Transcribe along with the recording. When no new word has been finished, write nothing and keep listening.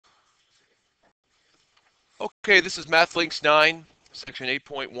Okay, this is MathLinks 9, section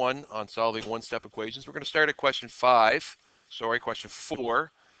 8.1 on solving one-step equations. We're going to start at question 4,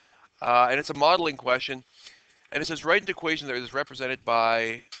 and it's a modeling question. And it says write an equation that is represented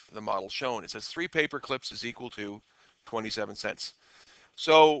by the model shown. It says 3 paper clips is equal to 27 cents.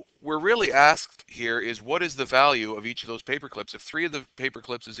 So we're really asked here is what is the value of each of those paper clips? If 3 of the paper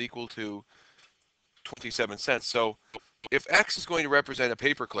clips is equal to 27 cents. So if X is going to represent a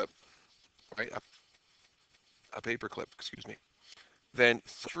paper clip, right, a paper clip, excuse me, then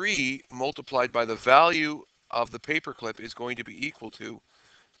 3 multiplied by the value of the paperclip is going to be equal to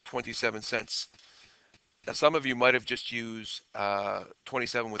 27 cents. Now, some of you might have just used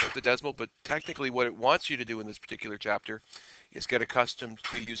 27 without the decimal, but technically what it wants you to do in this particular chapter is get accustomed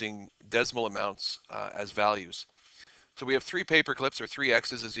to using decimal amounts as values. So we have 3 paperclips, or 3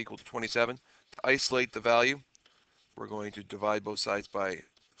 x's is equal to 27. To isolate the value, we're going to divide both sides by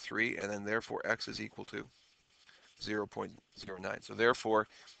 3, and then therefore x is equal to 0.09. So therefore,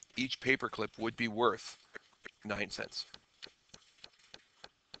 each paperclip would be worth 9 cents.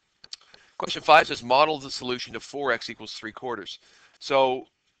 Question 5 says model the solution to 4x equals 3/4. So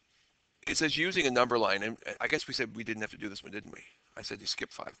it says using a number line, and I guess we said we didn't have to do this one, didn't we? I said you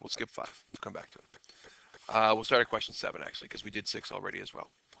skip 5. We'll skip 5. We'll come back to it. We'll start at question 7 actually, because we did 6 already as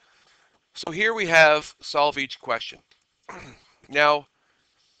well. So here we have solve each question. Now,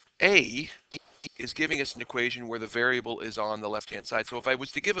 A is giving us an equation where the variable is on the left-hand side. So if I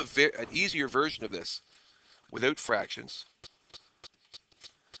was to give an easier version of this without fractions,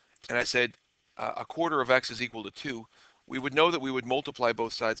 and I said a quarter of x is equal to 2, we would know that we would multiply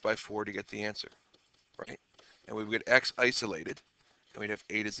both sides by 4 to get the answer, right? And we would get x isolated, and we'd have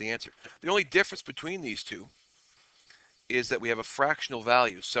 8 as the answer. The only difference between these two is that we have a fractional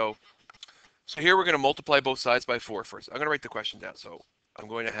value. So here we're going to multiply both sides by 4 first. I'm going to write the question down. So I'm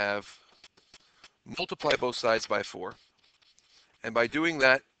going to have multiply both sides by 4. And by doing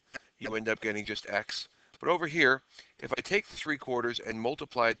that, you end up getting just x. But over here, if I take the 3/4 and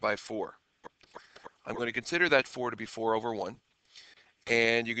multiply it by 4, I'm going to consider that 4 to be 4 over 1.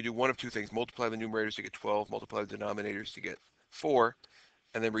 And you can do one of two things. Multiply the numerators to get 12, multiply the denominators to get 4,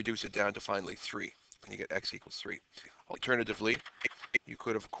 and then reduce it down to finally 3. And you get x equals 3. Alternatively, you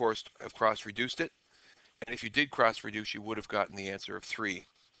could, of course, have cross-reduced it. And if you did cross-reduce, you would have gotten the answer of 3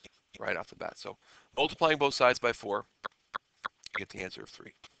 right off the bat. So multiplying both sides by 4, you get the answer of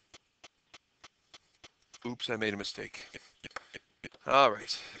 3. Oops, I made a mistake. All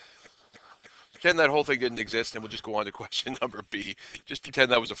right. Pretend that whole thing didn't exist, and we'll just go on to question number B. Just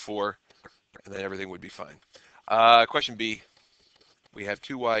pretend that was a 4, and then everything would be fine. Question B, we have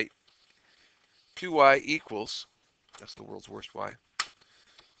 2y equals, that's the world's worst y,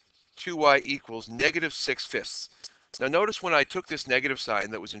 2y equals negative 6/5. Now notice when I took this negative sign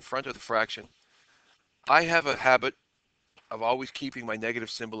that was in front of the fraction, I have a habit of always keeping my negative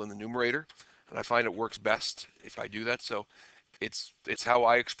symbol in the numerator, and I find it works best if I do that. So it's how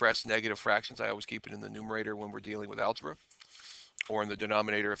I express negative fractions. I always keep it in the numerator when we're dealing with algebra, or in the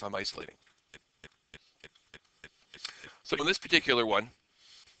denominator if I'm isolating. So in this particular one,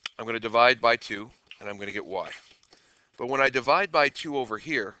 I'm going to divide by 2, and I'm going to get y. But when I divide by 2 over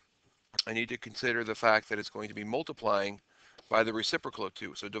here, I need to consider the fact that it's going to be multiplying by the reciprocal of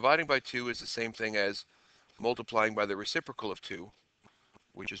 2. So dividing by 2 is the same thing as multiplying by the reciprocal of 2,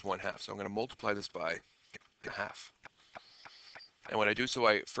 which is 1/2. So I'm going to multiply this by 1/2. And when I do so,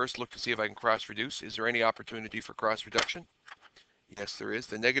 I first look to see if I can cross-reduce. Is there any opportunity for cross-reduction? Yes, there is.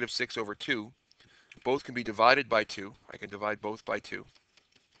 The negative 6 over 2, both can be divided by 2. I can divide both by 2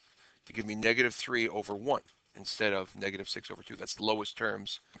 to give me negative 3 over 1 instead of negative 6 over 2. That's the lowest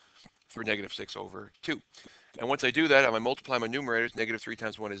terms for negative 6 over 2. And once I do that, I'm going to multiply my numerators. Negative 3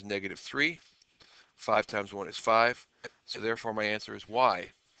 times 1 is negative 3. 5 times 1 is 5. So therefore, my answer is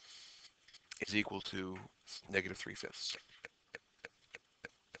y is equal to negative 3/5.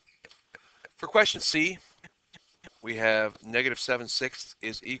 For question C, we have negative 7/6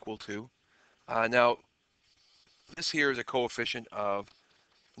 is equal to. Now, this here is a coefficient of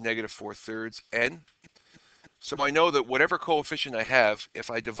negative 4/3 n. So I know that whatever coefficient I have,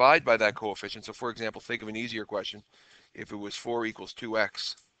 if I divide by that coefficient, so for example, think of an easier question. If it was 4 equals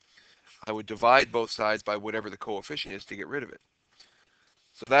 2x, I would divide both sides by whatever the coefficient is to get rid of it.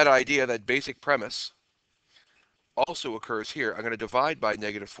 So that idea, that basic premise, also occurs here. I'm going to divide by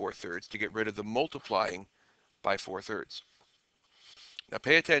negative 4/3 to get rid of the multiplying by 4/3. Now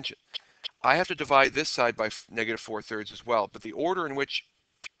pay attention. I have to divide this side by negative 4/3 as well, but the order in which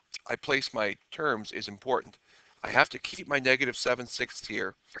I place my terms is important. I have to keep my negative 7/6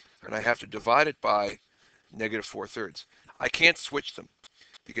 here, and I have to divide it by negative 4/3. I can't switch them.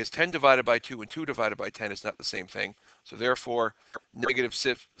 because 10 divided by 2 and 2 divided by 10 is not the same thing. So therefore, negative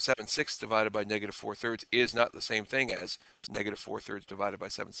 7/6 divided by negative 4/3 is not the same thing as negative 4/3 divided by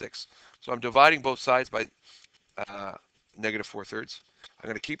 7/6. So I'm dividing both sides by negative 4/3. I'm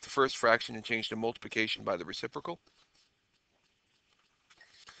going to keep the first fraction and change the multiplication by the reciprocal.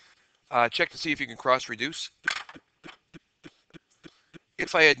 Check to see if you can cross reduce.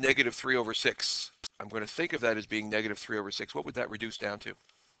 If I had negative 3 over 6, I'm going to think of that as being negative 3 over 6. What would that reduce down to?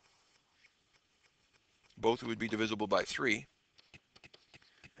 Both would be divisible by 3,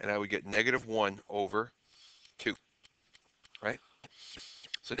 and I would get negative 1 over 2, right?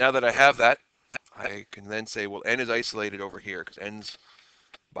 So now that I have that, I can then say, well, n is isolated over here because n's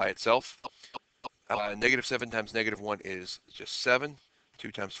by itself. Negative 7 times negative 1 is just 7.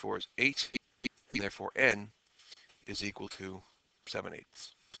 2 times 4 is 8. And therefore, n is equal to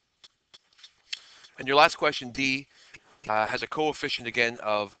 7/8. And your last question, D, has a coefficient again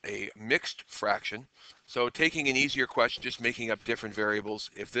of a mixed fraction. So taking an easier question, just making up different variables.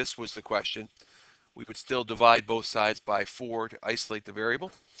 If this was the question, we would still divide both sides by 4 to isolate the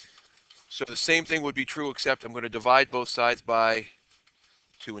variable. So the same thing would be true, except I'm going to divide both sides by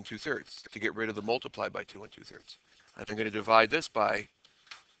 2 2/3 to get rid of the multiply by 2 2/3. And I'm going to divide this by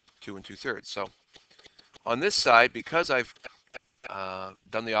 2 2/3. So on this side, because I've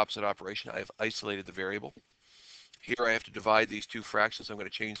done the opposite operation, I have isolated the variable. Here I have to divide these two fractions. I'm going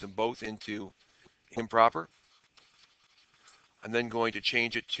to change them both into improper. I'm then going to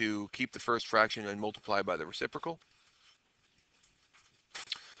change it to keep the first fraction and multiply by the reciprocal.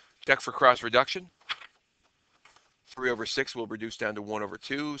 Check for cross reduction. 3 over 6 will reduce down to 1 over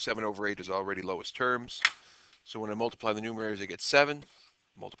 2. 7 over 8 is already lowest terms. So when I multiply the numerators, I get 7.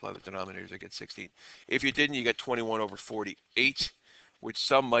 Multiply the denominators, I get 16. If you didn't, you get 21 over 48, which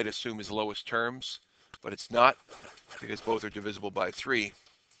some might assume is lowest terms, but it's not, because both are divisible by 3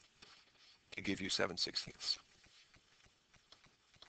 to give you 7/16.